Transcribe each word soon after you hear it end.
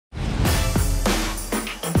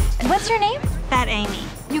What's your name? Fat Amy.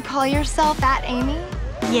 You call yourself Fat Amy?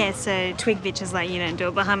 Yeah, so twig bitches like you don't do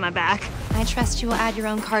it behind my back. I trust you will add your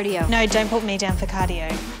own cardio. No, don't put me down for cardio.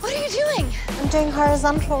 What are you doing? I'm doing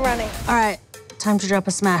horizontal running. All right, time to drop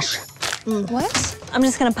a smash. What? I'm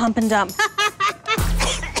just gonna pump and dump.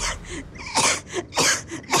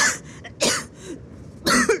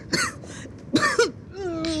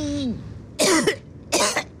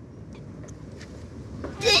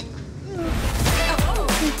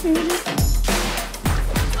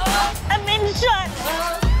 I'm in shot.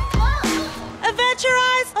 Avert your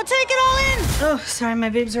eyes. I'll take it all in. Oh, sorry, my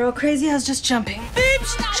boobs are all crazy. I was just jumping.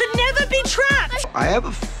 Boobs should never be trapped. I have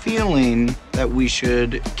a feeling that we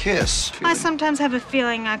should kiss. I sometimes have a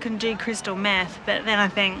feeling I can do crystal meth, but then I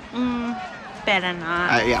think, better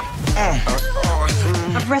not. Yeah.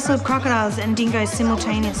 I've wrestled crocodiles and dingoes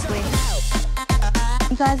simultaneously.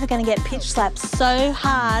 You guys are gonna get pitch slapped so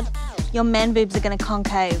hard, your man boobs are gonna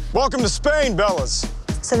concave. Welcome to Spain, Bellas.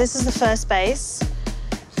 So this is the first base.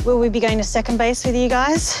 Will we be going to second base with you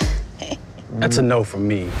guys? That's a no from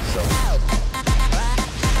me, so.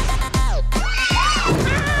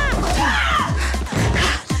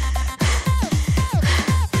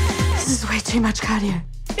 This is way too much cardio.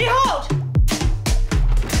 Behold!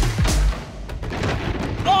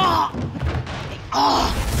 Oh!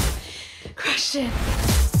 Oh! Crushed it.